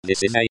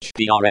This is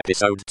HPR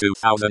episode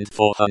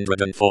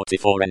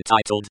 2444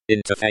 entitled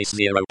Interface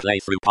Zero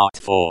Playthrough Part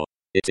 4.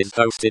 It is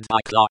hosted by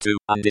Klaatu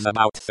and is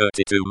about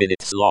 32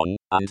 minutes long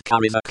and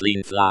carries a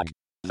clean flag.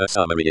 The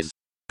summary is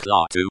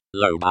Klaatu,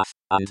 Lobath,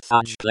 and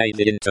Thaj play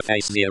the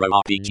Interface Zero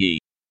RPG.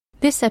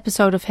 This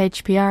episode of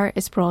HPR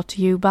is brought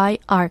to you by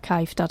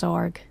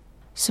archive.org.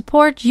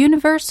 Support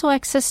universal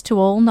access to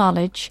all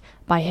knowledge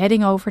by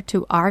heading over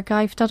to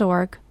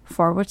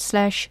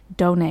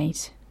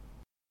archive.org/donate.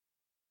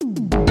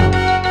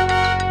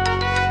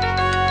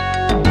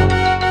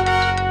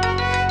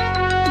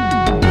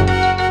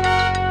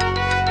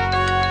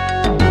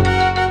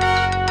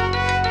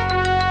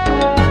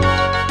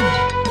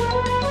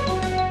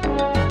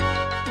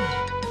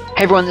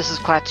 Hey everyone, this is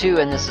Klaatu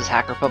and this is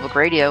Hacker Public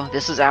Radio.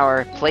 This is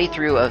our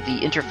playthrough of the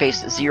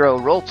Interface Zero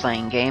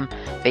role-playing game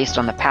based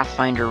on the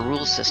Pathfinder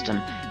rules system.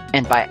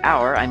 And by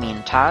our, I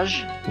mean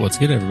Taj. What's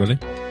good, everybody?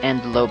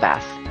 And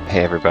Lobath.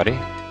 Hey everybody.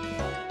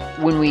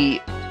 When we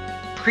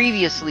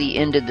previously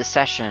ended the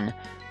session,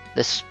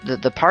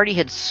 the party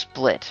had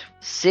split.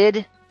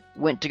 Sid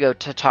went to go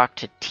to talk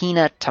to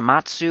Tina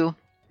Tamatsu,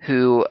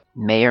 who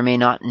may or may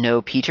not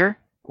know Peter,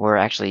 or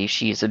actually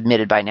she's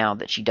admitted by now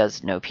that she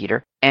does know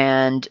Peter,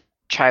 and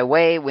Chai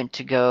Wei went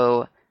to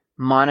go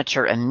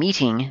monitor a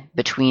meeting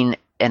between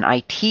an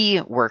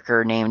IT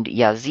worker named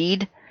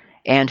Yazid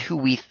and who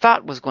we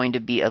thought was going to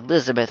be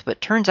Elizabeth,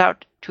 but turns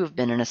out to have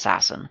been an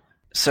assassin.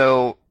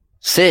 So,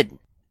 Sid,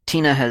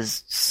 Tina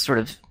has sort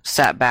of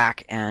sat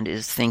back and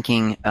is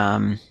thinking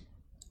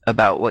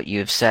about what you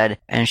have said,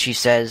 and she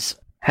says,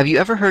 "Have you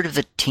ever heard of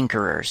the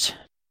Tinkerers?"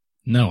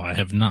 No, I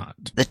have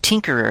not. The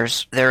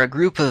Tinkerers, they're a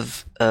group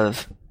of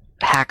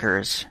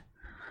hackers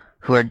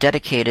who are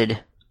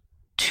dedicated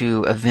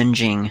to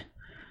avenging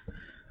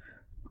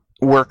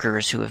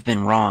workers who have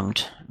been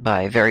wronged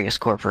by various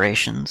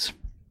corporations.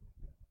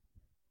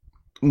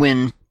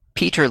 When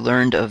Peter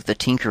learned of the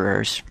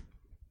Tinkerers,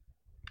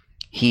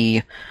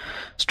 he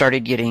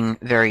started getting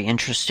very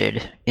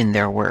interested in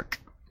their work.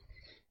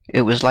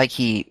 It was like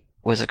he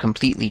was a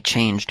completely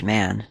changed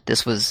man.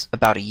 This was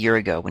about a year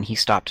ago when he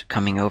stopped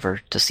coming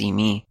over to see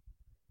me.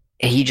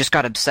 He just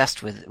got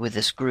obsessed with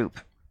this group.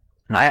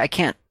 And I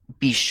can't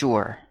be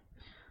sure,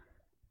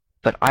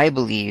 but I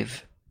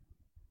believe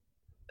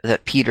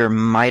that Peter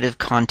might have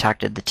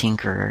contacted the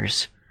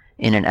Tinkerers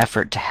in an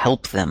effort to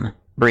help them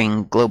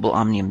bring Global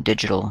Omnium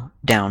Digital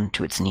down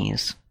to its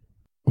knees.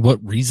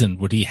 What reason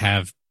would he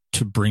have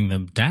to bring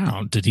them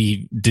down? Did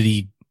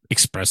he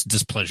express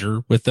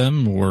displeasure with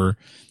them, or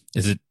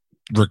is it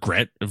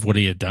regret of what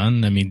he had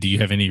done? I mean, do you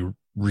have any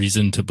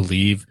reason to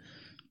believe?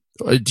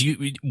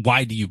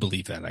 Why do you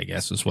believe that? I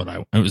guess is what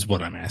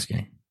I'm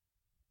asking.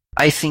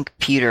 I think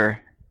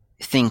Peter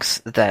thinks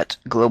that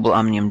Global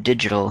Omnium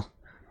Digital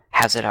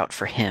has it out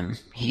for him.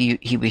 He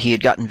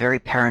had gotten very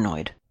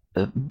paranoid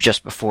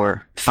just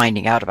before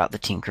finding out about the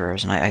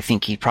Tinkerers, and I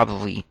think he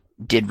probably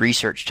did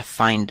research to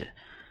find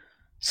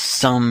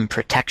some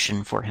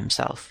protection for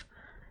himself.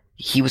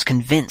 He was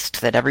convinced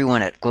that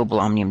everyone at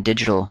Global Omnium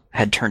Digital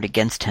had turned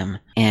against him,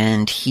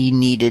 and he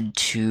needed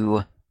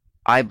to,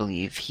 I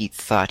believe he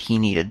thought he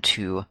needed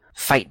to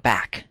fight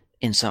back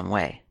in some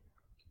way.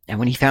 And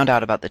when he found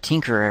out about the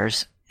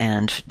Tinkerers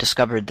and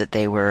discovered that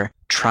they were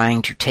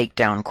trying to take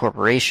down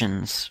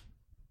corporations,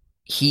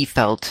 he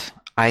felt,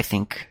 I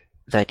think,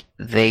 that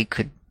they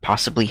could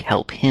possibly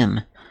help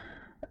him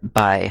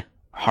by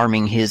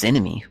harming his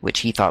enemy,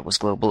 which he thought was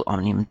Global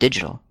Omnium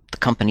Digital, the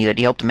company that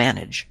he helped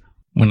manage.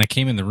 When I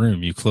came in the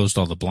room, you closed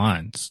all the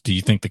blinds. Do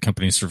you think the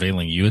company's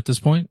surveilling you at this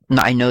point?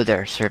 No, I know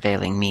they're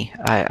surveilling me.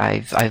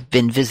 I've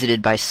been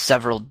visited by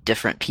several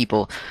different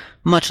people,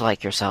 much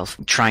like yourself,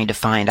 trying to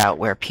find out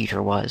where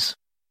Peter was.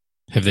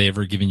 Have they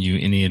ever given you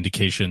any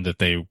indication that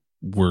they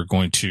were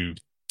going to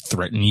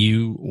threaten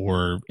you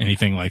or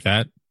anything like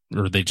that?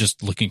 Or are they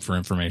just looking for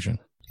information?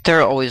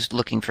 They're always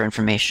looking for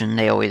information.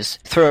 They always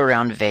throw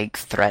around vague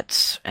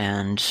threats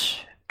and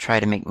try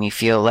to make me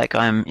feel like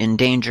I'm in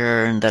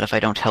danger and that if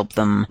I don't help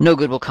them, no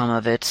good will come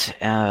of it.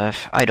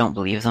 I don't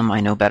believe them.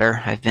 I know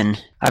better. I've been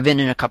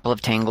in a couple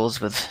of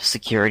tangles with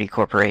security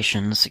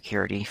corporations,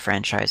 security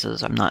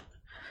franchises. I'm not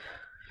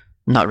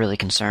really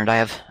concerned. I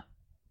have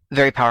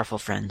very powerful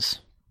friends.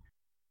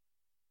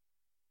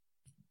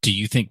 Do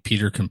you think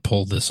Peter can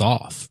pull this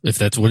off? If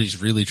that's what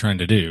he's really trying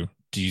to do,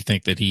 do you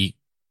think that he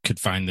could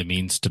find the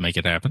means to make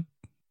it happen?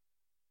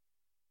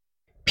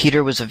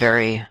 Peter was a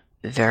very,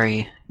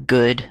 very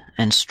good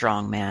and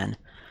strong man.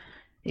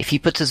 If he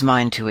puts his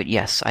mind to it,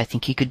 yes, I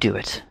think he could do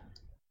it.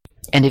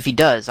 And if he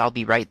does, I'll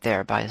be right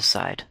there by his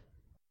side.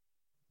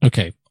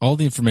 Okay, all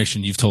the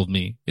information you've told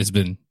me has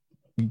been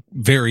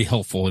very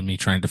helpful in me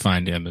trying to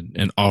find him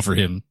and offer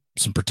him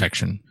some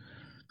protection.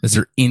 Is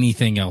there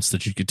anything else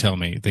that you could tell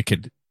me that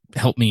could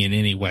help me in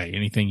any way?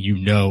 Anything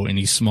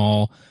any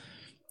small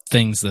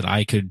things that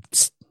I could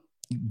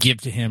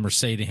give to him or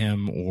say to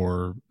him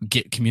or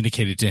get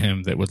communicated to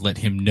him that would let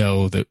him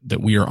know that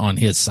we are on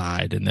his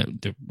side and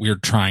that we're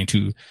trying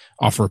to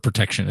offer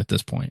protection at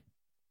this point?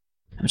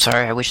 I'm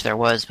sorry, I wish there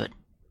was, but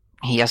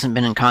he hasn't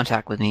been in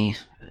contact with me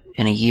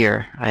in a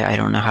year. I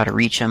don't know how to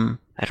reach him.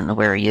 I don't know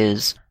where he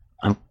is.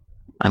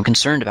 I'm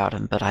concerned about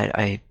him, but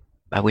I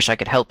wish I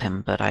could help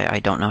him, but I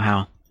don't know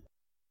how.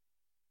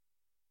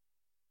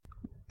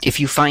 If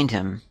you find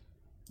him,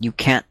 you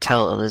can't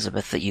tell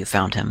Elizabeth that you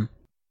found him.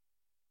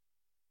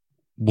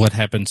 What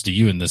happens to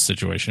you in this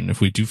situation if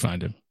we do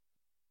find him?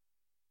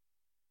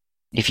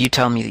 If you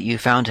tell me that you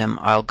found him,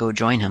 I'll go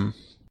join him.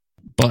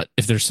 But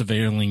if they're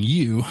surveilling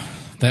you,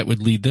 that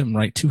would lead them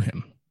right to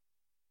him.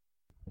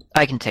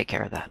 I can take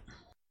care of that.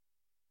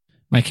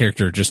 My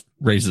character just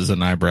raises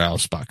an eyebrow,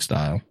 Spock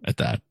style, at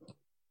that.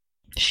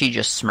 She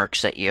just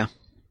smirks at you.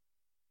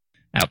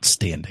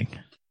 Outstanding.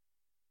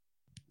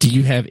 Do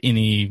you have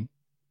any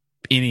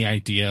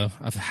idea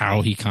of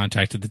how he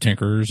contacted the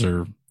Tinkerers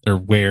or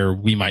where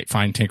we might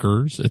find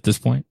Tinkerers at this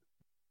point?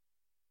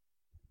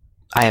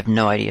 I have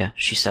no idea,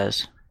 she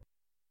says.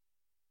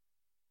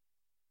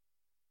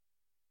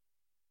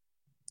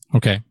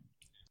 Okay.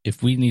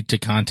 If we need to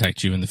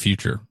contact you in the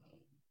future,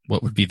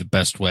 what would be the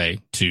best way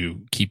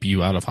to keep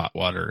you out of hot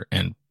water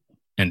and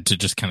to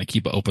just kind of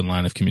keep an open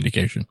line of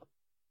communication?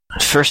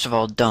 First of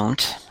all,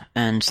 don't.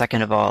 And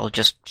second of all,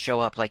 just show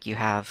up like you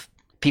have.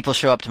 People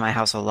show up to my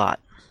house a lot.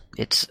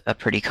 It's a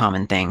pretty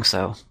common thing,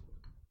 so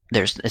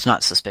it's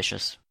not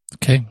suspicious.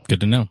 Okay,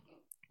 good to know.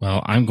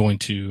 Well, I'm going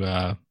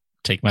to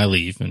take my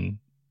leave and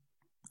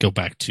go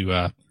back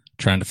to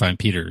trying to find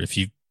Peter. If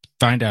you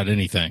find out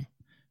anything,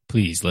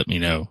 please let me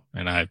know,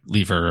 and I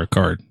leave her a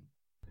card.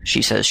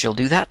 She says she'll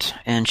do that,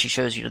 and she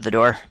shows you to the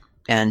door.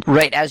 And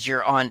right as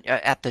you're on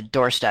at the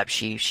doorstep,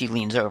 she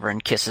leans over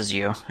and kisses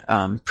you,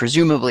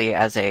 presumably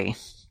as a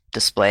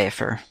display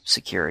for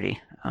security.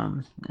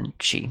 And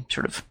she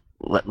sort of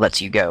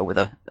lets you go with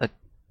a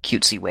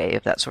cutesy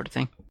wave, that sort of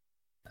thing.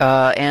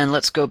 And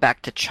let's go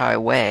back to Chai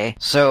Wei.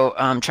 So,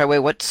 Chai Wei,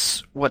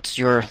 what's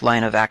your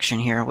line of action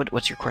here?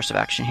 What's your course of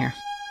action here?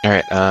 All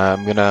right,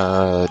 I'm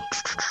gonna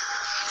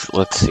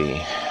let's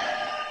see.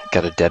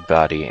 Got a dead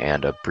body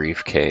and a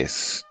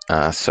briefcase,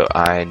 so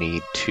I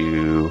need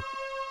to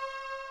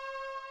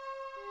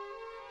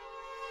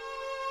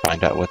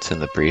find out what's in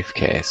the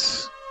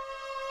briefcase.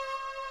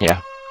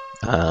 Yeah,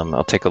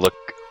 I'll take a look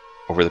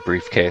over the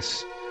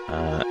briefcase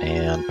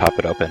and pop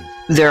it open.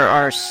 There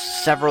are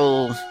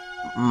several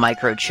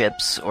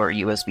microchips or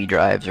USB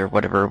drives or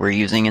whatever we're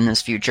using in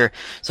this future.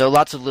 So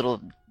lots of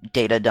little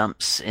data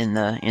dumps in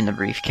the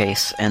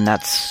briefcase, and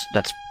that's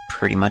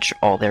pretty much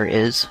all there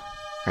is.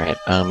 All right,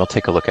 I'll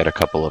take a look at a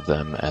couple of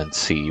them and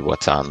see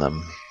what's on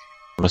them.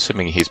 I'm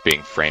assuming he's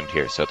being framed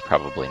here, so it's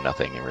probably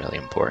nothing really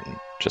important.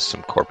 Just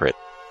some corporate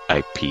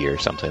IP or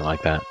something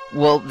like that.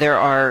 Well, there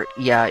are,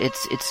 yeah,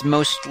 it's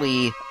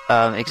mostly,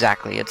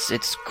 exactly,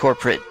 it's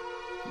corporate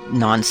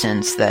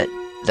nonsense that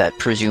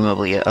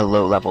presumably a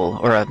low-level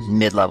or a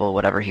mid-level,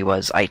 whatever he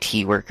was,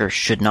 IT worker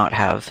should not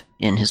have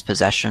in his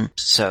possession.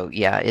 So,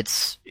 yeah,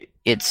 it's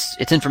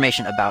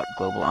information about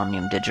Global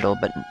Omnium Digital,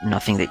 but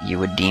nothing that you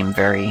would deem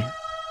very,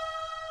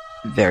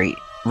 very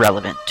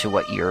relevant to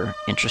what you're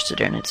interested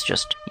in. It's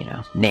just,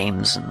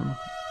 names and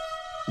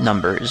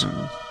numbers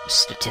and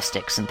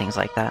statistics and things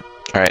like that.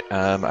 All right,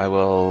 I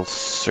will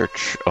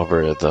search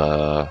over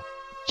the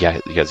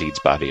Yazid's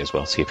body as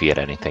well, see if he had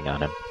anything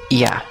on him.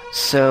 Yeah,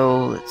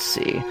 so let's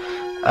see.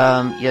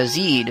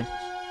 Yazid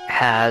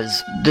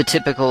has the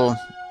typical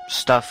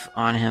stuff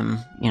on him,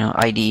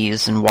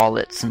 IDs and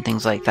wallets and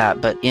things like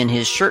that, but in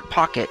his shirt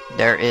pocket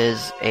there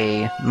is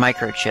a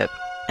microchip,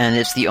 and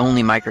it's the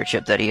only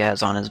microchip that he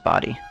has on his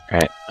body. All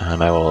right,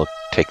 I will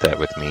take that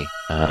with me.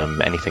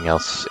 Anything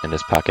else in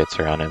his pockets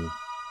or on him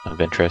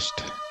of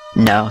interest?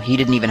 No, he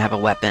didn't even have a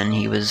weapon.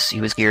 He was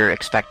here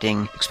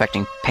expecting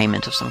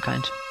payment of some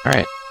kind. All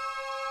right.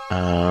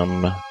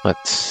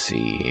 Let's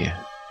see.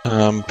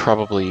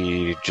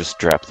 Probably just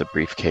drop the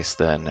briefcase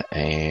then,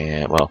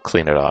 and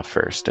clean it off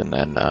first, and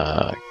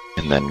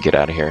then get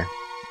out of here.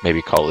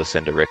 Maybe call this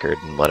into Rickard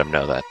and let him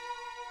know that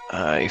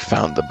I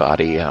found the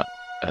body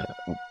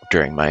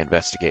during my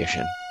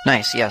investigation.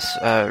 Nice. Yes.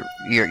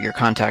 Your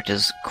contact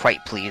is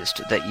quite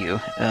pleased that you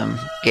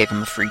gave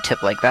him a free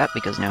tip like that,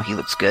 because now he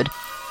looks good.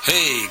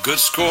 Hey, good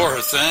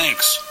score,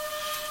 thanks.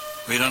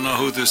 We don't know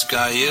who this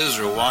guy is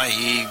or why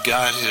he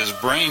got his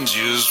brains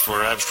used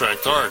for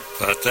abstract art,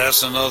 but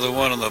that's another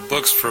one in the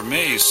books for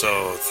me,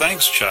 so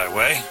thanks, Chai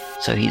Wei.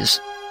 So he's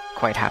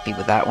quite happy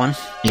with that one.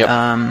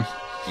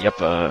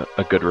 Yep.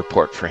 A good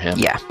report for him.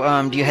 Yeah.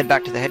 Do you head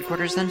back to the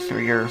headquarters then,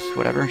 or your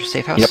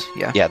safe house? Yep.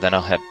 Yeah. Yeah, then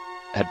I'll head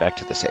back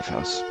to the safe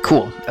house.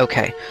 Cool.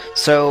 Okay.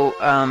 So,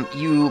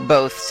 you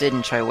both, Sid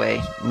and Chai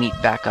Wei, meet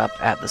back up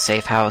at the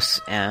safe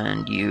house,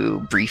 and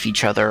you brief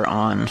each other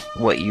on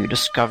what you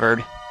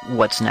discovered.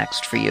 What's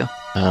next for you?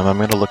 I'm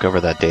going to look over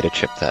that data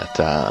chip that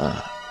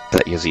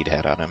Yazid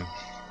had on him.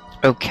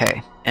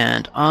 Okay.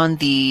 And on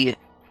the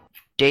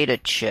data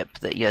chip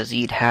that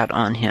Yazid had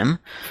on him,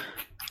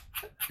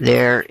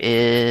 there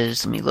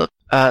is... Let me look.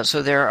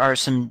 So there are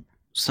some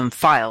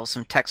files,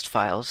 some text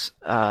files,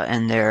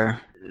 and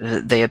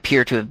they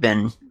appear to have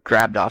been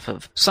grabbed off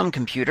of some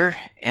computer,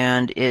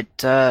 and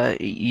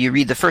you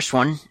read the first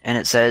one, and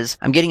it says,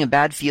 "I'm getting a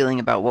bad feeling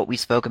about what we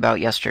spoke about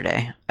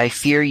yesterday. I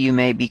fear you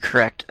may be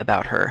correct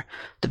about her.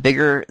 The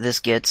bigger this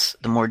gets,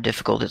 the more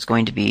difficult it's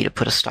going to be to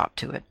put a stop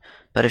to it.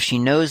 But if she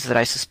knows that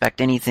I suspect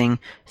anything,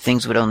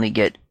 things would only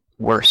get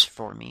worse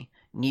for me.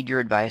 Need your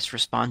advice.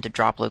 Respond to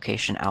drop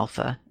location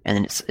alpha." And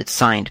then it's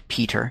signed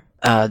Peter.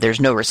 There's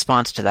no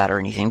response to that or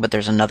anything, but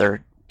there's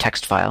another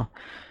text file.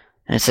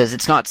 And it says,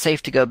 "It's not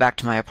safe to go back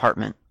to my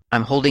apartment.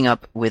 I'm holding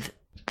up with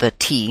the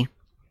T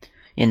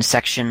in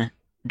section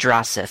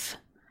Drasith.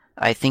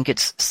 I think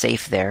it's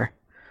safe there.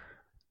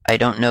 I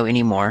don't know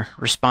anymore.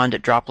 Respond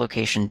at drop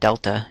location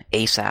Delta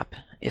ASAP.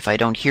 If I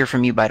don't hear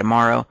from you by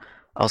tomorrow,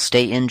 I'll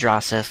stay in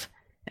Drasith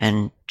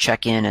and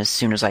check in as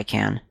soon as I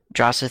can.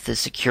 Drasith is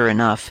secure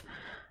enough.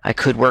 I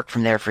could work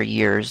from there for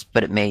years,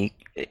 but it may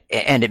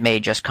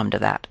just come to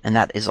that." And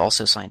that is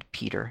also signed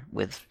Peter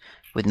with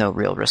no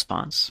real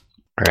response.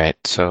 All right,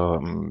 so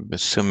I'm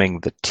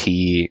assuming the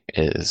T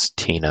is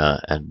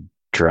Tina, and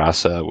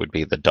Drasa would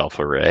be the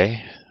Delpha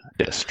Ray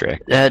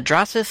district.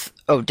 Drasith,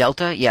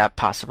 Delta? Yeah,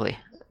 possibly.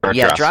 Or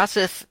yeah,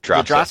 Drasith. The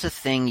Drasith. Drasith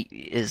thing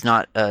is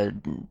not a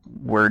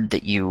word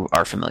that you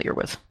are familiar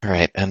with. All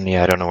right, and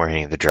yeah, I don't know where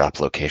any of the drop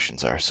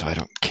locations are, so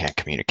can't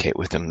communicate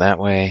with him that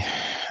way.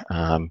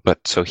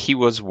 But so he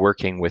was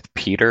working with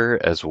Peter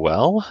as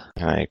well.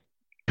 I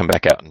come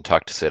back out and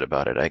talk to Sid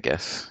about it, I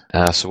guess.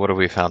 So what have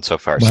we found so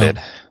far,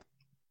 Sid?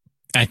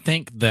 I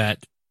think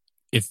that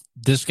if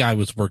this guy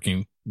was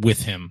working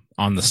with him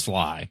on the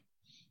sly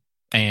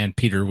and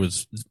Peter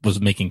was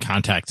making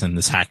contacts in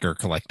this hacker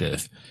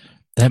collective,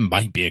 that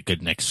might be a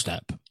good next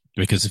step,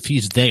 because if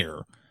he's there,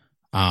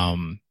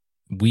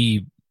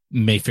 we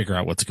may figure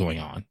out what's going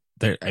on.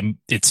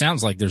 It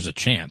sounds like there's a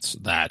chance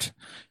that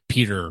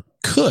Peter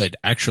could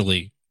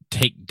actually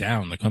take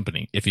down the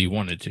company if he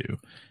wanted to.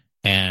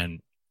 And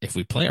if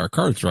we play our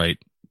cards right,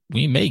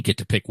 we may get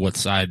to pick what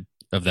side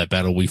of that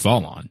battle we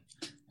fall on.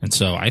 And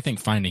so I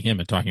think finding him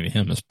and talking to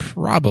him is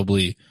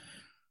probably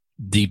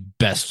the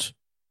best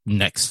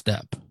next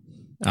step.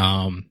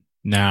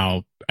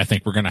 Now, I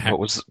think we're going to have...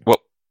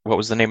 What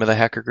was the name of the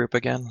hacker group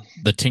again?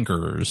 The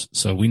Tinkerers.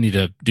 So we need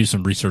to do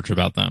some research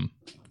about them.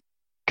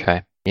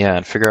 Okay. Yeah,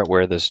 and figure out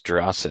where this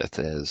Drasith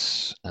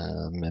is,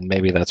 and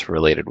maybe that's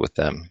related with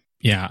them.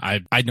 Yeah,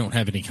 I don't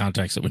have any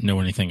contacts that would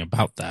know anything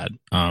about that.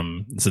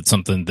 Is it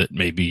something that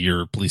maybe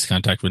your police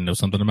contact would know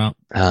something about?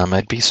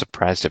 I'd be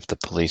surprised if the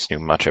police knew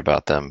much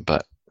about them,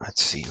 but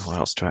let's see, what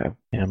else do I have?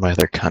 Yeah, my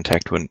other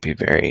contact wouldn't be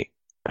very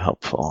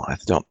helpful, I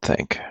don't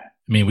think. I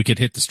mean, we could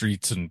hit the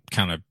streets and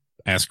kind of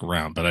ask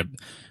around, but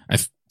I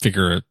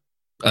figure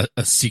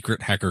a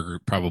secret hacker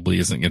group probably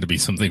isn't going to be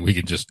something we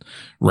can just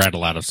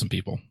rattle out of some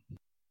people.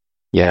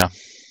 Yeah.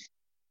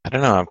 I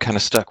don't know, I'm kind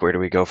of stuck. Where do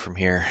we go from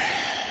here?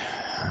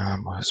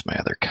 Who's my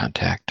other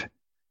contact?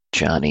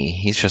 Johnny.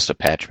 He's just a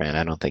patch man.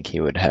 I don't think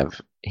he would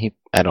have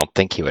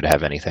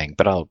anything,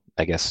 but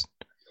I guess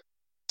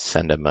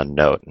send him a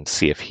note and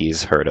see if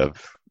he's heard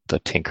of the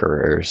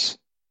Tinkerers.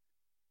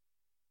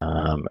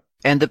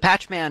 And the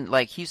patch man,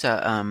 like, he's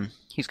kind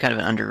of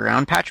an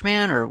underground patch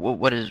man, or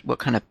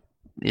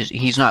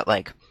he's not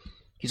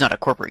a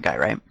corporate guy,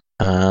 right?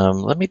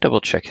 Let me double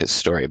check his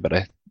story, but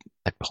I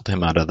pulled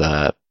him out of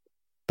the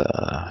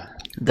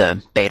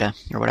beta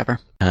or whatever.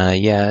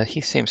 Yeah,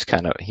 he's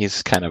kind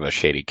of a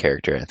shady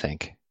character, I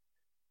think.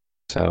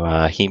 So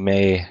I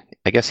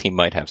guess he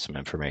might have some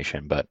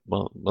information, but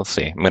we'll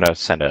see. I'm gonna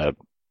send a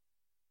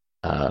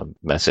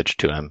message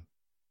to him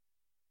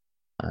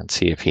and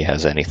see if he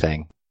has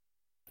anything.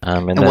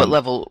 And then, what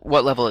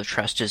level of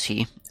trust is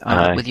he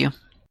with you?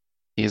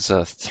 He's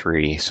a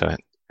 3, so a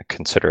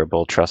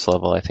considerable trust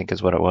level, I think,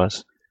 is what it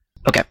was.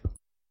 Okay.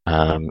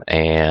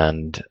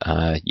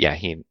 Yeah,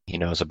 he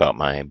knows about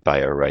my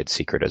BioRide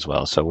secret as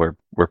well, so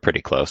we're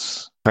pretty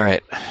close. All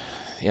right.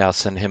 Yeah, I'll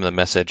send him the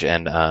message,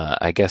 and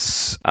I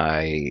guess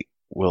I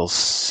will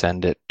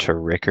send it to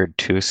Rickard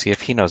too, see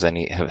if he knows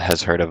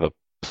has heard of a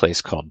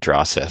place called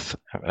Drasith.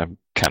 I'm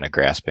kind of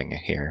grasping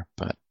it here,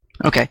 but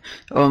okay.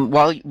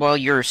 While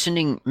you're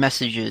sending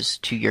messages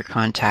to your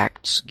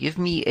contacts, give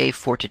me a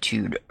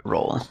fortitude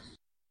roll.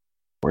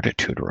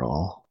 Fortitude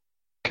roll.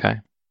 Okay.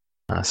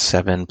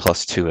 7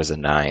 plus 2 is a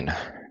 9.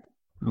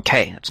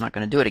 Okay, that's not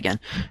going to do it again.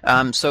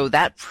 So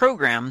that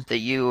program that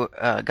you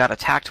got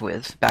attacked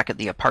with back at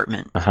the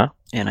apartment,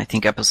 in I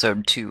think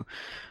episode 2,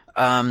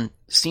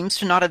 seems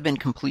to not have been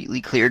completely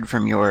cleared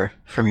from your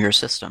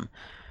system,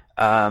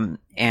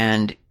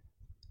 and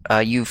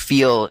you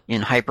feel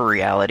in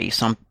hyperreality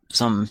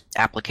some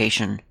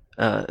application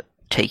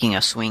taking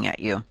a swing at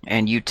you,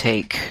 and you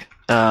take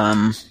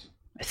I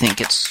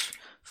think it's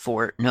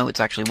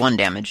actually 1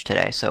 damage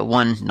today, so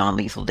 1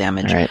 non-lethal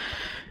damage. Right.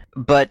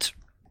 But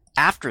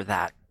after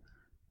that,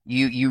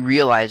 you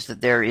realize that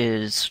there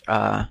is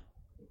a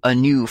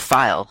new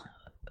file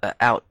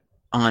out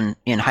in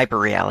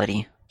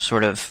hyperreality,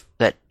 sort of,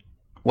 that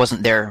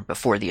wasn't there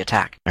before the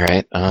attack. All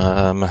right.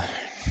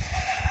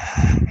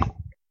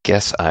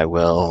 Guess I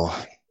will.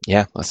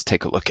 Yeah, let's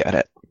take a look at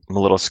it. I'm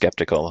a little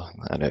skeptical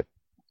that it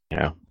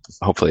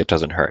hopefully it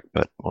doesn't hurt,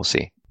 but we'll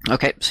see.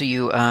 Okay, so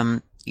you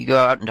go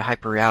out into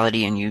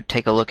hyperreality and you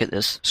take a look at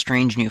this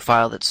strange new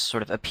file that's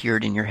sort of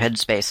appeared in your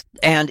headspace,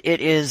 and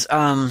it is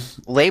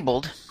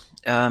labeled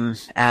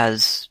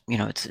as,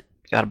 it's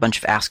got a bunch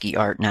of ASCII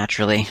art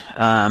naturally,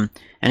 and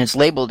it's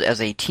labeled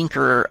as a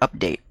Tinkerer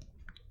update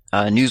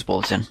news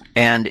bulletin,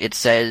 and it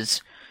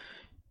says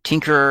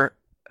Tinkerer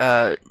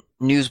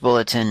news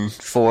bulletin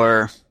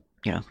for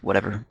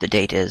whatever the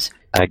date is.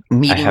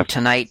 Meeting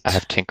tonight. I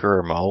have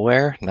Tinkerer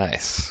malware.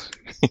 Nice.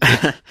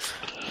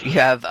 You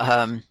have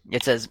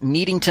it says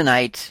meeting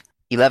tonight,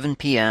 11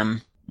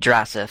 p.m.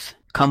 Drassith.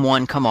 Come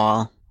one, come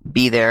all.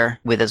 Be there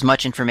with as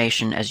much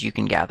information as you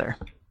can gather.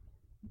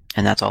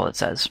 And that's all it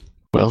says.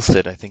 Well,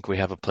 Sid, I think we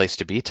have a place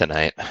to be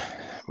tonight.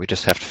 We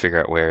just have to figure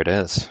out where it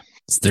is.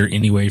 Is there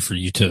any way for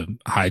you to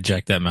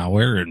hijack that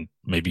malware and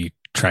maybe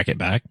track it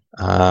back?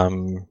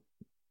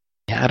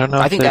 Yeah, I don't know.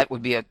 I think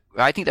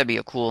that'd be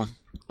a cool.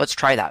 Let's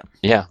try that.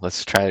 Yeah,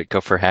 let's try to go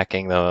for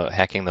hacking the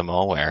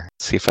malware.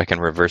 See if I can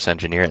reverse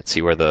engineer it.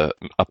 See where the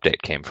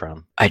update came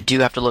from. I do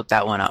have to look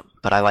that one up,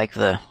 but I like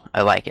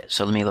it.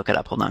 So let me look it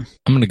up. Hold on.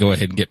 I'm going to go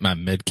ahead and get my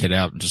med kit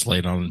out and just lay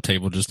it on the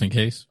table just in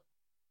case.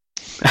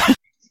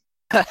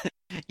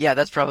 Yeah,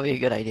 that's probably a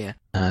good idea.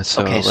 Let's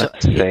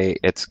say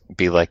it's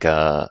be like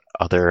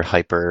other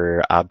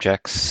hyper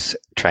objects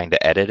trying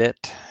to edit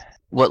it.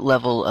 What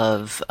level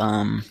of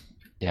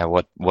Yeah,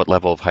 what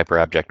level of hyper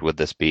object would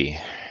this be?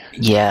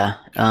 Yeah,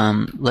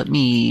 let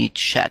me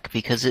check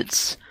because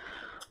it's.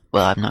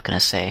 Well, I'm not going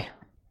to say.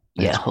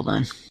 Yeah, hold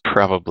on.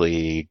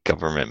 Probably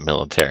government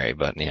military,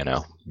 but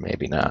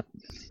maybe not.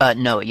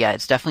 No, yeah,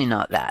 it's definitely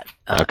not that.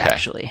 Okay.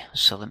 Actually,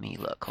 so let me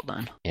look. Hold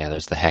on. Yeah,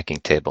 there's the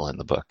hacking table in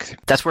the book.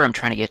 That's where I'm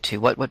trying to get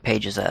to. What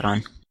page is that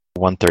on?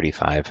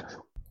 135.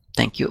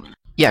 Thank you.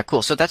 Yeah,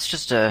 cool. So that's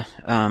just a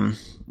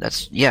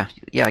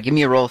Give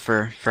me a roll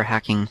for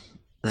hacking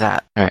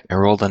that. All right, I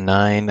rolled a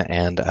 9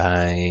 and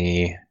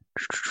I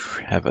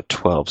have a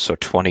 12, so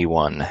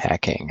 21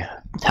 hacking.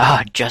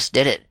 Just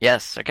did it.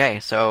 Yes. Okay.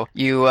 So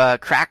you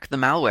crack the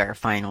malware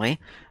finally,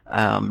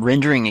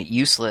 rendering it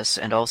useless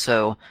and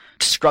also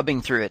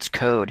scrubbing through its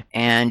code.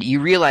 And you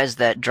realize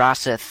that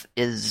Drassith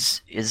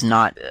is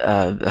not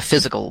a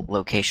physical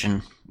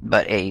location,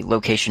 but a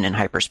location in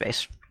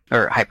hyperspace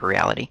or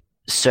hyperreality.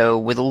 So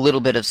with a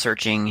little bit of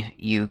searching,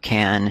 you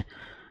can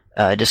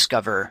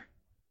discover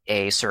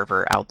a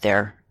server out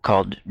there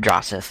called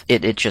Drassith.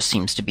 It just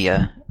seems to be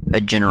a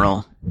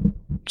general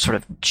sort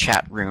of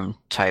chat room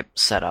type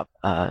setup.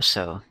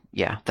 So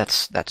yeah,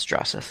 that's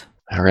Drassith.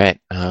 All right.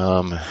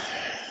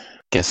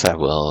 Guess I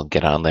will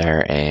get on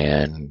there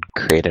and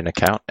create an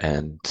account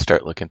and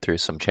start looking through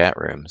some chat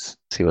rooms.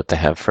 See what they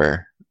have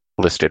for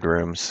listed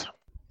rooms.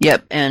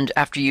 Yep. And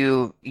after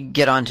you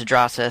get onto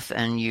Drassith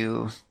and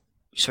you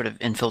sort of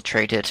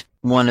infiltrate it,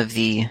 one of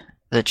the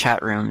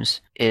chat rooms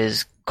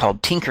is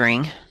called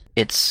Tinkering.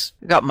 It's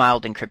got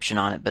mild encryption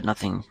on it, but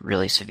nothing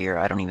really severe.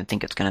 I don't even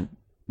think it's going to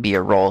be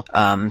a role.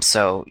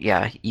 So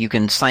yeah, you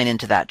can sign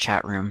into that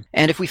chat room.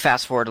 And if we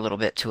fast forward a little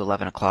bit to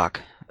 11 o'clock,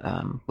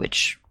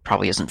 which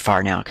probably isn't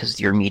far now because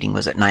your meeting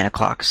was at 9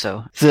 o'clock.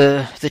 So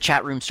the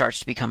chat room starts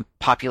to become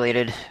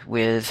populated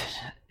with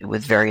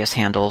various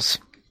handles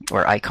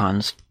or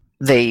icons.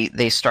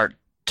 They start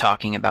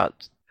talking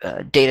about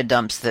data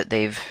dumps that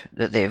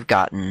they've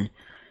gotten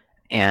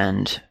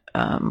and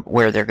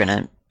where they're going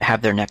to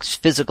have their next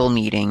physical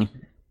meeting,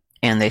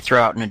 and they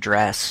throw out an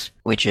address,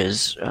 which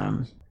is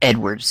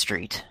Edward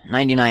Street,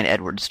 99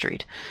 Edward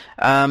Street.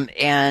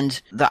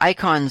 And the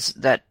icons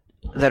that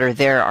are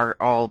there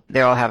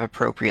they all have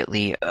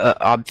appropriately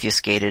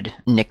obfuscated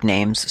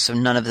nicknames, so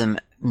none of them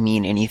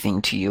mean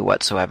anything to you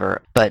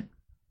whatsoever. But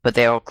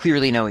they all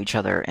clearly know each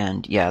other,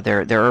 and yeah,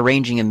 they're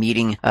arranging a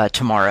meeting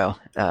tomorrow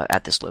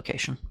at this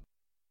location.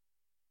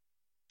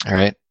 All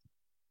right.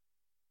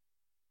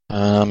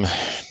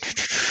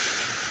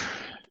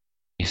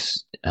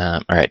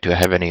 All right, do I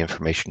have any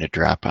information to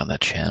drop on the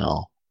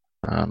channel?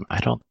 I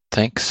don't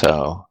think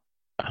so.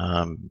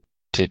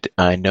 Did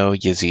I know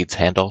Yazid's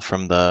handle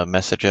from the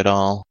message at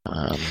all?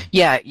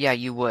 Yeah,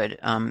 you would.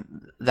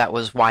 That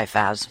was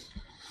YFAS.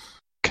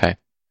 Okay.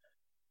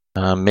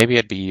 Maybe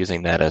I'd be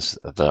using that as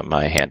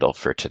my handle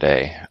for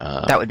today.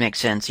 That would make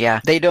sense.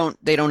 Yeah, they don't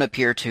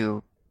appear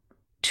to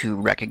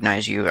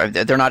recognize you. Or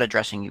they're not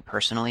addressing you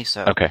personally.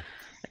 So okay.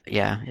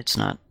 Yeah, it's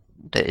not.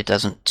 It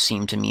doesn't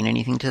seem to mean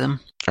anything to them.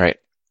 All right.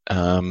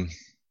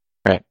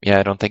 Right. Yeah,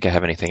 I don't think I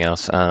have anything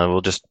else.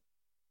 We'll just,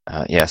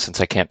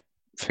 since I can't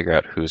figure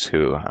out who's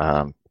who,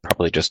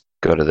 probably just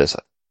go to this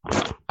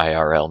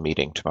IRL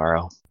meeting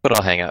tomorrow. But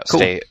I'll hang out.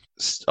 Cool.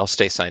 I'll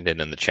stay signed in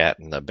the chat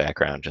in the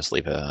background. Just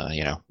leave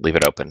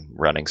it open,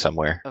 running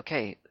somewhere.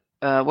 Okay.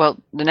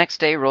 Well, the next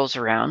day rolls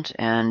around,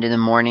 and in the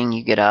morning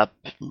you get up,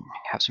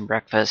 have some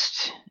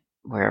breakfast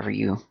wherever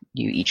you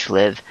each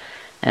live,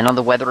 and on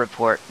the weather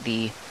report,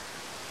 the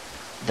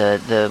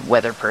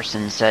weather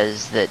person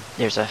says that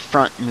there's a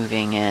front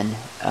moving in,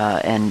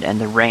 and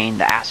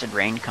the acid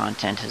rain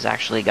content has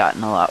actually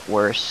gotten a lot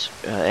worse,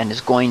 and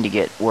is going to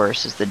get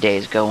worse as the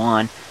days go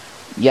on.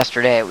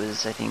 Yesterday it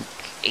was, I think,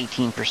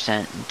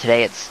 18%, and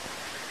today it's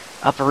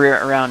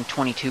around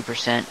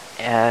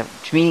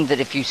 22%, meaning that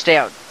if you stay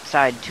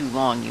outside too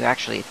long, you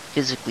actually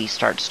physically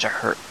starts to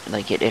hurt.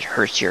 Like it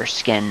hurts your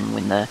skin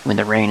when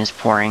the rain is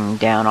pouring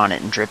down on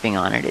it and dripping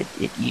on it.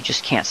 You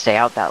just can't stay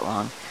out that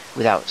long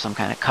without some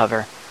kind of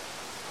cover.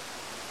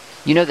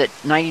 You know that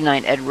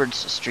 99 Edwards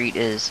Street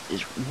is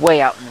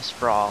way out in the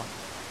sprawl.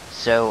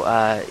 So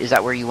is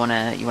that where you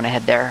wanna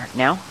head there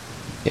now?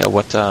 Yeah.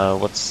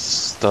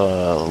 What's the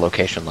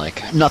location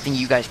like? Nothing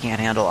you guys can't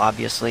handle,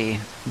 obviously,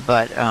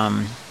 but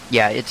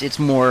yeah, it's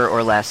more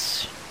or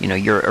less,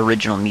 your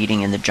original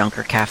meeting in the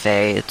Junker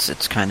Cafe.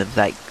 It's kind of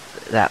like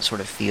that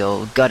sort of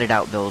feel. Gutted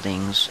out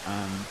buildings,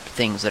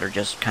 things that are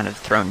just kind of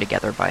thrown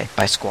together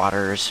by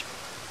squatters.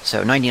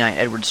 So 99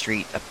 Edward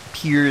Street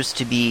appears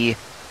to be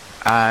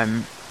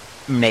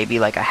maybe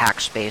like a hack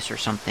space or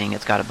something.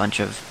 It's got a bunch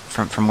of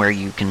from where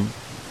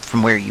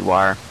you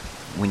are.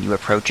 When you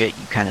approach it,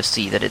 you kind of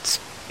see that it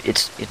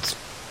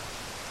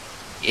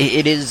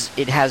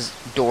has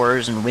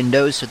doors and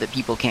windows so that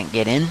people can't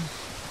get in,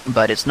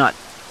 but it's not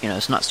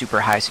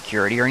super high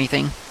security or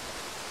anything.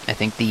 I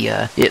think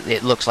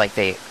it looks like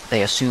they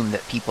assume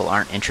that people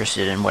aren't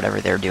interested in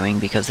whatever they're doing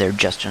because they're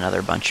just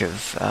another bunch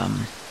of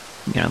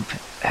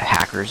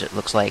hackers. It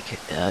looks like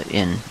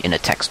in a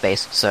tech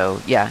space.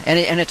 So yeah,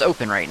 and it's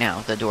open right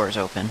now. The door is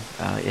open.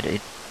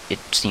 It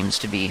seems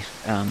to be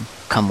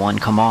come one,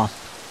 come all.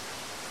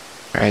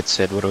 All right,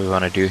 Sid, what do we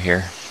want to do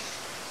here?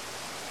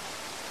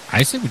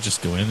 I say we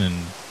just go in and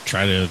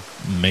try to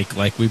make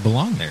like we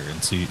belong there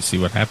and see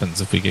what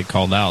happens. If we get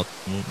called out,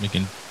 we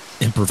can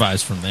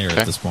improvise from there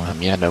at this point.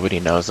 Yeah, nobody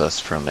knows us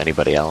from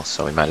anybody else,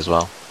 so we might as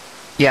well.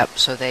 Yep,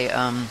 so they,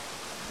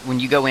 when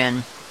you go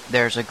in,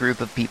 there's a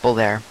group of people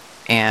there,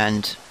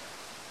 and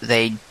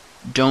they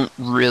don't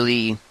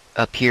really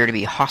appear to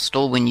be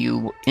hostile when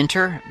you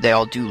enter. They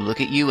all do look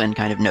at you and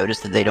kind of notice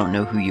that they don't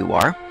know who you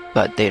are,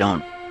 but they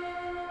don't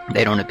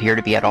appear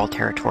to be at all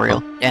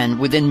territorial. And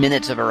within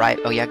minutes of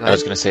arrival... Oh, yeah, go ahead. I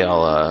was going to say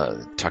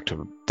I'll talk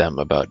to them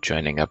about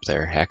joining up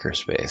their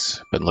hackerspace.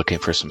 Been looking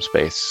for some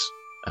space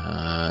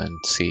and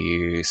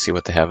see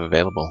what they have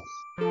available.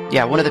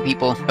 Yeah, one of the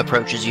people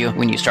approaches you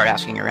when you start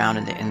asking around,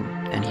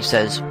 and he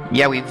says,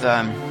 "Yeah, we've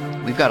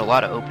got a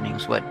lot of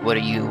openings. What are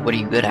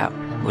you good at?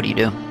 What do you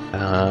do?"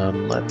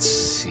 Let's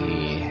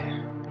see.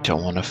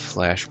 Don't want to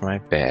flash my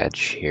badge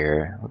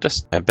here.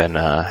 I've been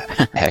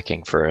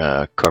hacking for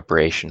a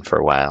corporation for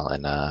a while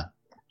and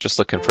just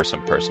looking for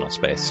some personal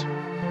space.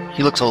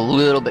 He looks a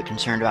little bit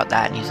concerned about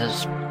that, and he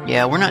says,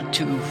 "Yeah, we're not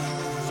too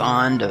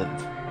fond of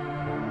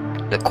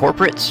the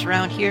corporates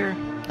around here.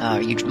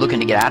 Are you looking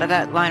to get out of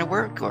that line of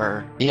work,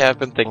 or yeah, I've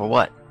been thinking. Or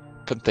what?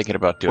 Been thinking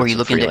about doing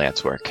some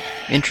freelance work.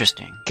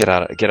 Interesting. Get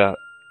out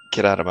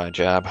of my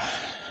job.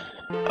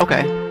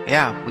 Okay,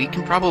 yeah, we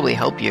can probably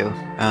help you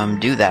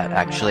do that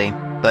actually.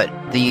 But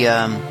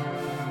the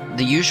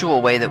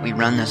usual way that we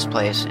run this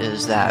place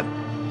is that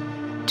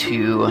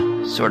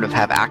to sort of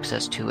have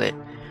access to it,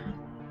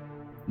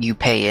 you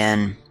pay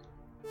in.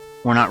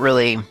 We're not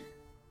really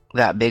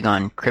that big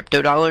on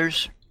crypto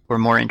dollars. We're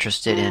more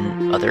interested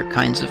in other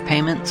kinds of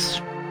payments.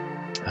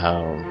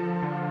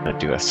 I'm gonna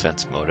do a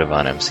sense motive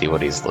on him. See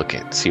what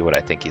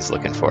I think he's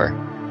looking for.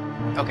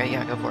 Okay,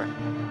 yeah, go for it.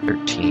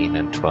 13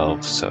 and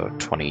 12, so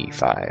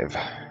 25.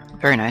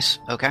 Very nice.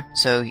 Okay.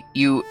 So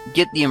you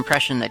get the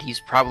impression that he's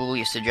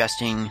probably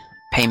suggesting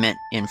payment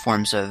in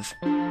forms of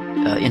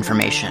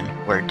information,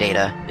 where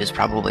data is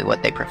probably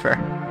what they prefer.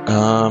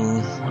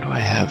 What do I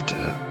have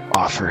to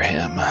offer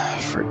him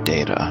for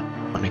data?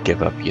 I'm gonna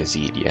give up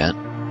Yazid yet.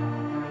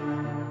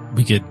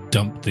 We could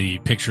dump the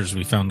pictures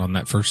we found on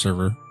that first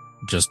server.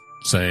 Just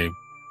say,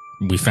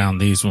 we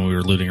found these when we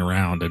were looting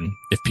around, and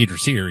if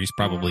Peter's here, he's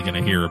probably going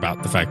to hear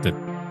about the fact that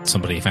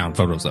somebody found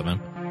photos of him.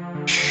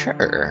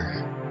 Sure.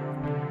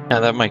 Yeah,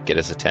 that might get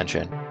his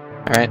attention.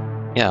 All right.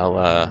 Yeah,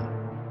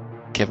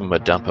 I'll give him a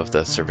dump of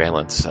the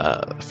surveillance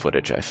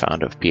footage I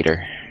found of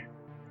Peter.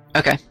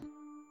 Okay.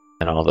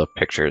 And all the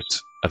pictures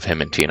of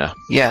him and Tina.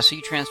 Yeah, so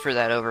you transfer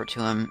that over to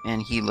him,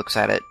 and he looks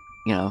at it,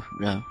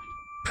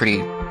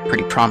 pretty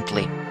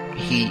promptly.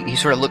 He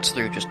sort of looks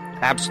through just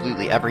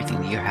absolutely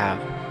everything that you have.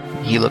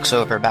 He looks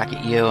over back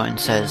at you and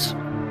says,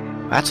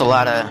 That's a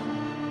lot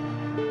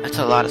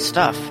of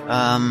stuff.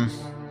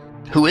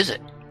 Who is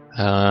it?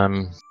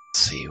 Let's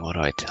see, what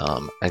do I tell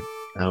him?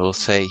 I will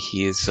say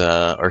he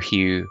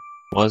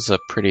was a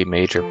pretty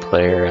major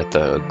player at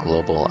the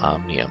Global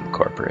Omnium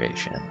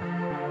Corporation.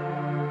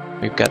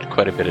 We've got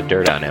quite a bit of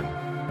dirt on him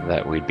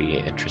that we'd be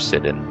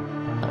interested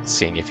in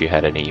seeing if you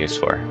had any use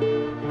for.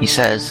 He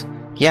says,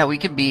 "Yeah, we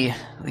could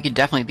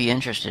definitely be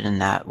interested in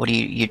that. What are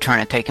you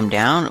trying to take him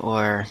down,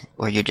 or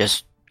you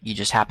just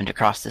happened to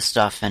cross this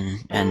stuff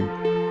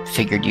and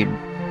figured you'd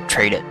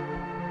trade it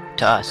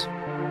to us?"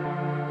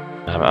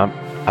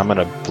 I'm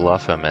gonna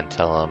bluff him and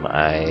tell him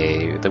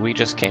I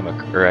just came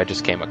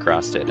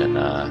across it and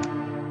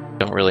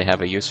don't really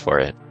have a use for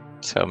it.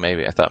 So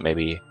I thought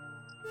maybe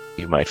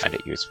you might find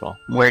it useful.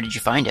 Where did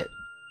you find it?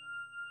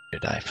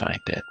 Did I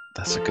find it?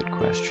 That's a good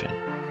question.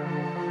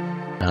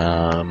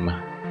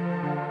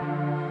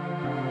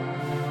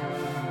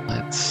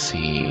 Let's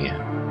see.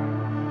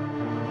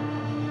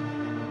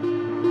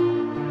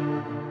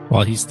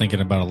 While he's thinking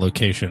about a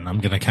location, I'm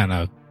going to kind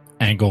of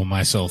angle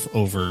myself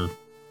over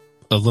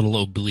a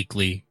little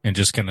obliquely and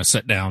just kind of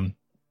sit down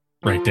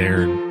right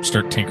there and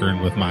start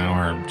tinkering with my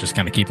arm, just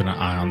kind of keeping an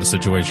eye on the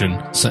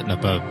situation, setting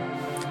up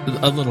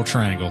a little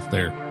triangle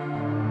there.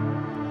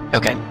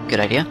 Okay, good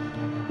idea.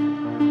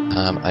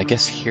 I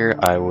guess here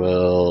I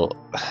will...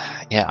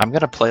 Yeah, I'm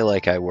going to play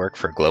like I work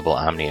for Global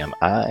Omnium.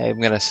 I'm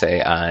going to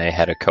say I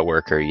had a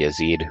coworker,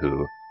 Yazid,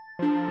 who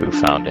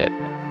found it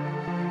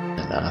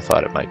and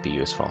thought it might be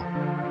useful.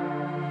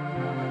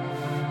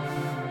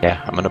 Yeah,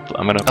 I'm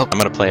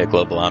gonna play a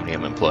Global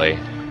Omnium employee.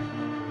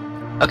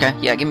 Okay,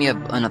 yeah, give me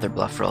another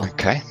bluff roll.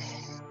 Okay.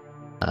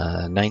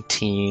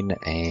 19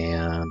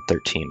 and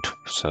 13,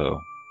 so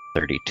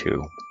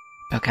 32.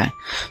 Okay,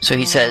 so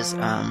he says,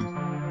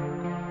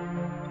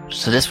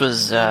 so this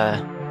was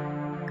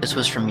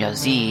from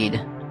Yazid,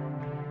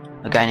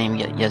 a guy named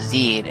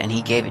Yazid, and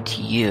he gave it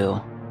to you.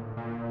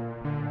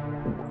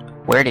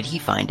 Where did he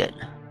find it?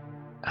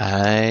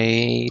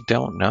 I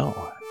don't know.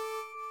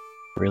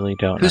 Really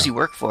don't know. Who's he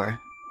work for?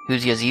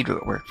 Who's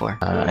Yazid work for?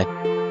 I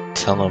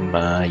tell him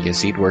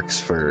Yazid works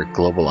for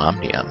Global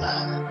Omnium.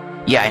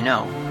 Yeah, I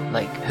know.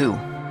 Like who?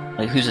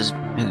 Like who's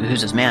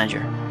his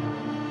manager?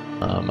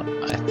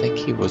 I think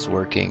he was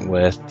working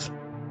with...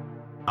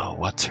 Oh,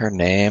 what's her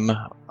name?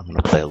 I'm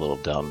gonna play a little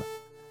dumb.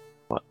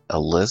 What,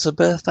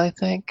 Elizabeth, I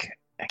think?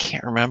 I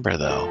can't remember,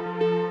 though.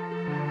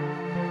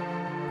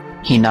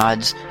 He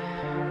nods,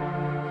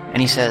 and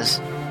he says,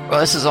 well,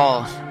 this is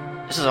all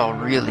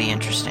really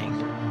interesting.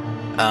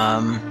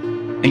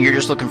 And you're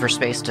just looking for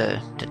space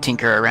to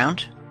tinker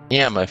around?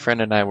 Yeah, my friend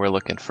and I were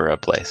looking for a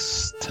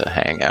place to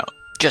hang out.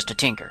 Just to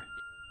tinker.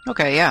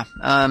 Okay, yeah.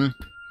 I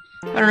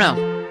don't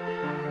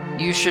know.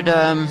 You should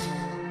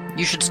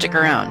stick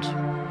around.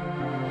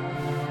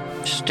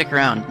 Just stick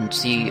around and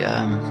see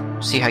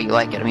how you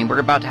like it. I mean, we're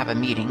about to have a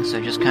meeting,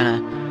 so just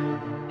kind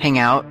of hang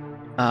out,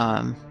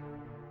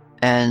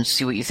 and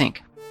see what you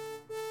think.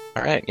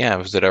 All right, yeah.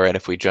 Was it all right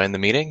if we join the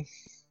meeting?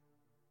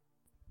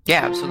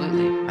 Yeah,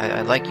 absolutely.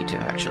 I'd like you to,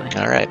 actually.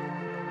 All right.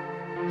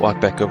 Walk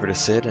back over to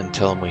Sid and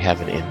tell him we have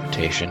an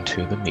invitation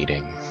to the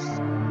meeting.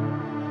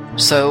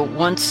 So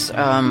once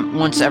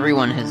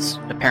everyone has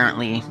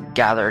apparently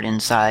gathered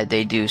inside,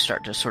 they do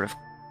start to sort of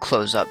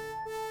close up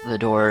the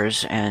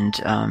doors, and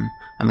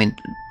I mean,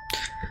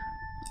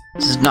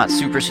 this is not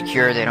super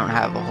secure. They don't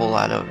have a whole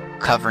lot of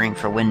covering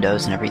for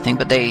windows and everything,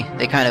 but they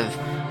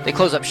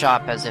close up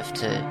shop as if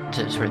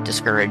to sort of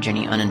discourage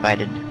any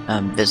uninvited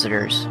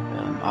visitors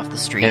off the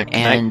street. Yeah,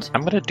 and I'm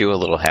going to do a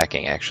little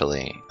hacking,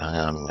 actually.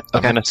 I'm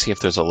Okay. going to see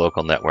if there's a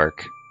local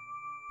network.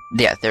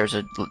 yeah, there's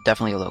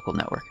definitely a local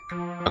network.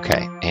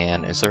 Okay,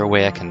 and is there a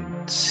way I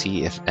can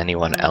see if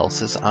anyone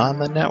else is on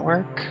the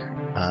network?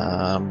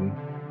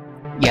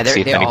 Yeah,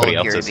 see if they all anybody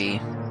appear else to is-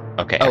 be.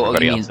 Okay, Oh,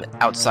 everybody you else. mean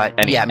outside?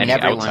 Any, yeah, I mean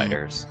any everyone.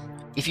 outsiders?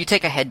 If you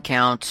take a head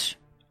count,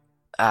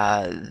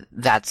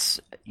 that's,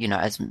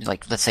 as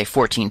like, let's say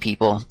 14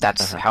 people.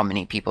 That's how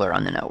many people are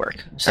on the network.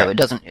 So Right. it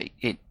doesn't.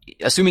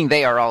 Assuming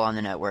they are all on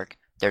the network,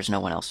 there's no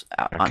one else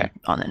Okay.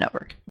 on the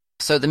network.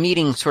 So the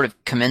meeting sort of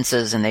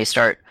commences, and they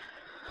start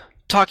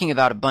talking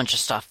about a bunch of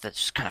stuff that's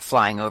just kind of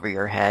flying over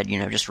your head.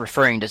 Just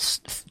referring to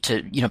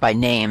by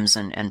names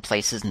and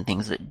places and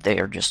things that they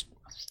are just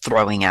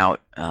throwing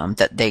out,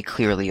 that they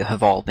clearly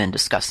have all been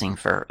discussing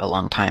for a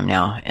long time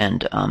now,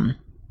 and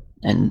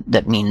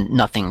that mean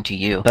nothing to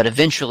you. But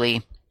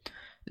eventually,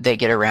 they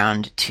get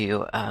around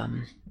to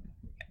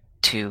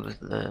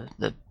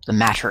the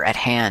matter at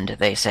hand.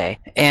 They say,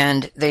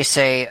 and they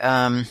say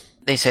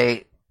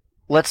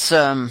let's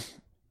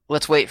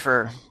wait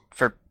for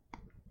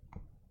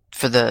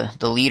the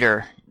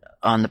leader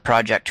on the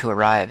project to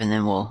arrive, and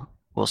then we'll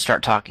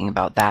start talking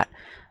about that.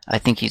 I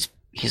think he's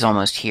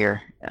almost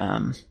here.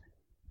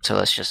 So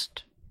let's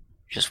just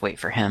wait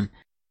for him.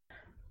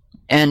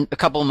 And a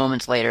couple of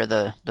moments later,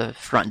 the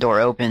front door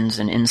opens,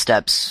 and in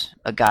steps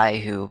a guy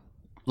who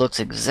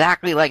looks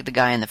exactly like the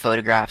guy in the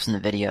photographs and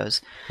the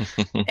videos.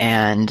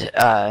 And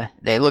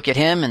they look at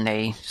him, and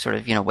they sort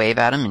of wave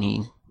at him, and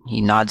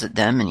he nods at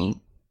them, and he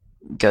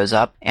goes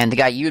up. And the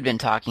guy you'd been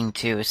talking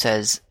to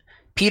says,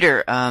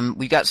 Peter,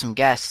 we've got some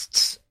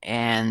guests,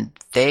 and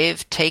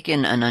they've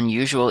taken an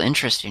unusual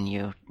interest in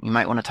you. You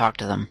might want to talk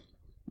to them.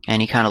 And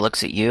he kind of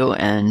looks at you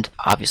and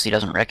obviously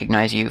doesn't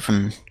recognize you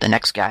from the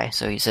next guy.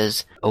 So he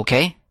says,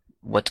 okay,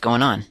 what's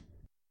going on?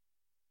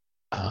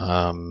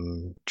 I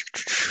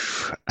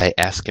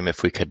asked him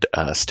if we could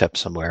step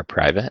somewhere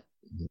private.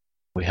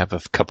 We have a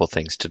couple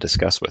things to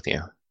discuss with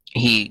you.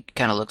 He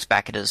kind of looks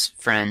back at his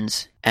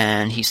friends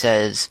and he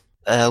says,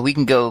 we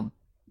can go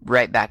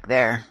right back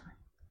there.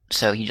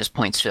 So he just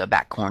points to a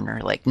back corner,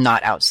 like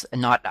not out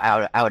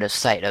of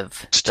sight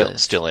of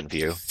Still in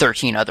view.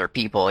 13 other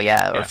people, or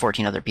Yeah.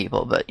 14 other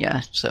people, but yeah.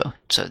 So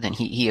then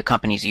he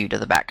accompanies you to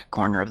the back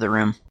corner of the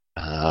room.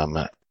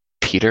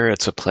 Peter,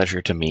 it's a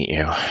pleasure to meet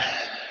you.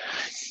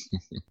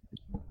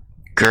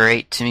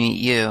 Great to meet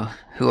you.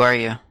 Who are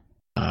you?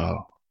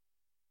 Oh,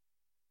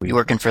 You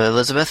working for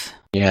Elizabeth?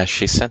 yeah,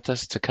 she sent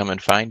us to come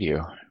and find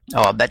you.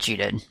 Oh, I'll bet you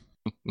did.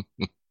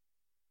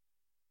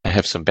 I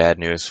have some bad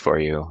news for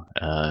you.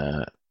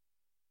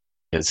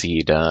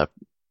 Yazid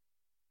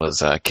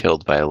was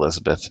killed by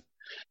Elizabeth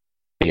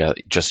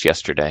just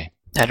yesterday.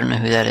 I don't know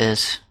who that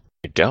is.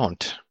 You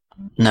don't?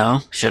 No?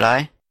 Should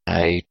I?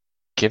 I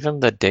give him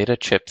the data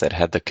chip that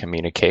had the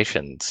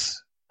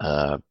communications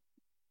on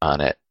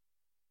it,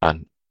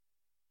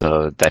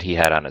 that he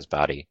had on his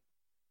body.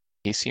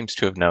 He seems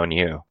to have known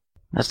you.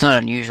 That's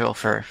not unusual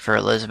for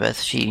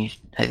Elizabeth.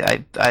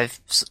 I've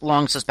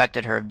long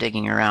suspected her of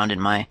digging around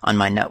on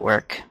my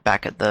network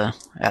back at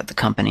the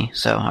company,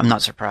 so I'm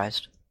not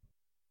surprised.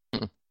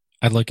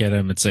 I'd look at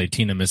him and say,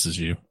 Tina misses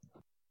you.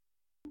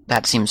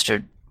 That seems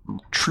to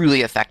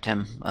truly affect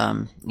him.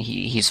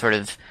 He sort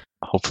of...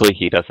 Hopefully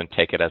he doesn't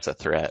take it as a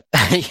threat.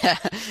 Yeah.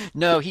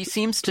 No, he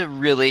seems to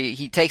really...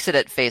 He takes it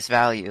at face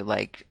value,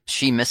 like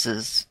she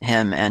misses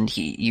him, and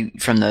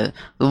from the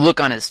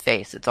look on his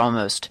face, it's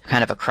almost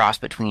kind of a cross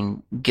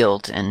between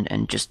guilt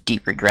and just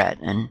deep regret.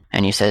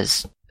 And he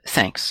says,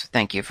 thanks.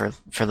 Thank you for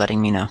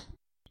letting me know.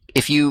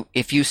 If you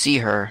see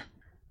her,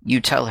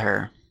 you tell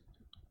her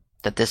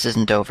that this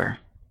isn't over.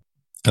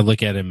 I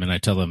look at him and I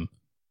tell him,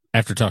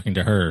 after talking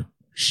to her,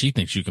 she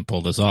thinks you can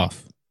pull this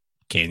off.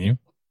 Can you?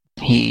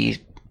 He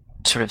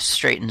sort of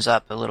straightens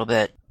up a little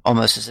bit,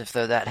 almost as if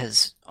though that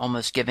has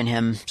almost given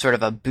him sort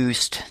of a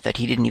boost that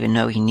he didn't even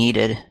know he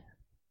needed.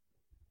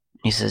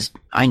 He says,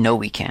 I know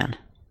we can.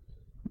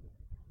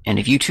 And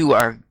if you two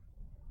are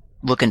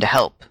looking to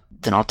help,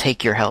 then I'll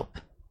take your help.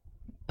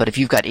 But if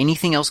you've got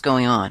anything else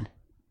going on,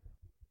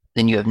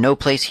 then you have no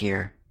place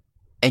here,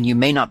 and you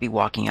may not be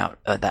walking out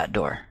of that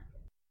door.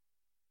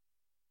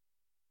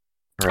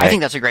 Right. I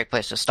think that's a great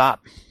place to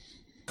stop.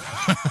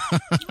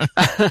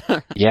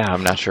 Yeah,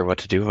 I'm not sure what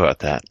to do about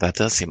that. That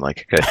does seem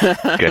like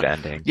a good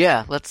ending.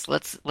 Yeah, let's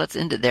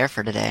end it there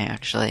for today,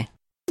 actually.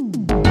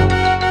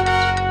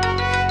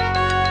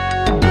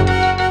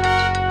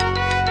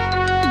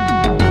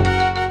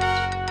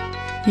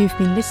 You've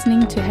been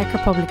listening to Hacker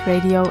Public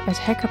Radio at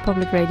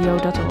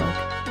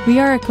hackerpublicradio.org. We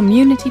are a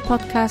community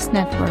podcast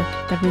network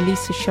that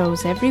releases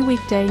shows every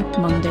weekday,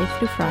 Monday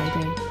through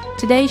Friday.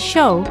 Today's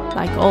show,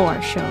 like all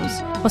our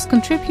shows, was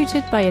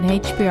contributed by an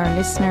HPR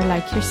listener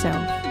like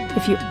yourself.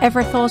 If you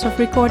ever thought of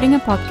recording a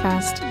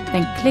podcast,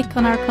 then click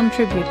on our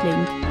contribute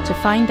link to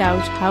find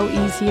out how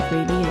easy it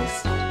really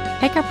is.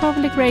 Hacker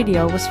Public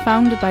Radio was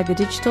founded by the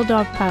Digital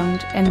Dog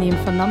Pound and the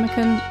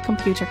Infonomicon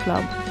Computer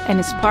Club and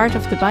is part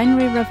of the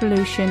binary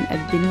revolution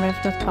at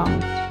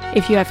binrev.com.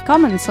 If you have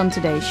comments on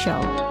today's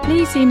show,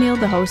 please email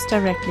the host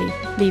directly,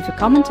 leave a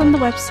comment on the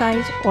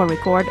website, or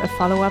record a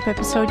follow-up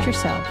episode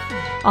yourself.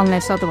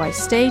 Unless otherwise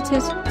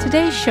stated,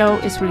 today's show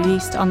is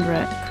released under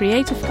a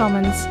Creative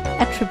Commons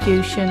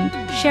Attribution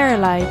Share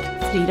Alike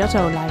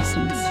 3.0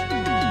 license.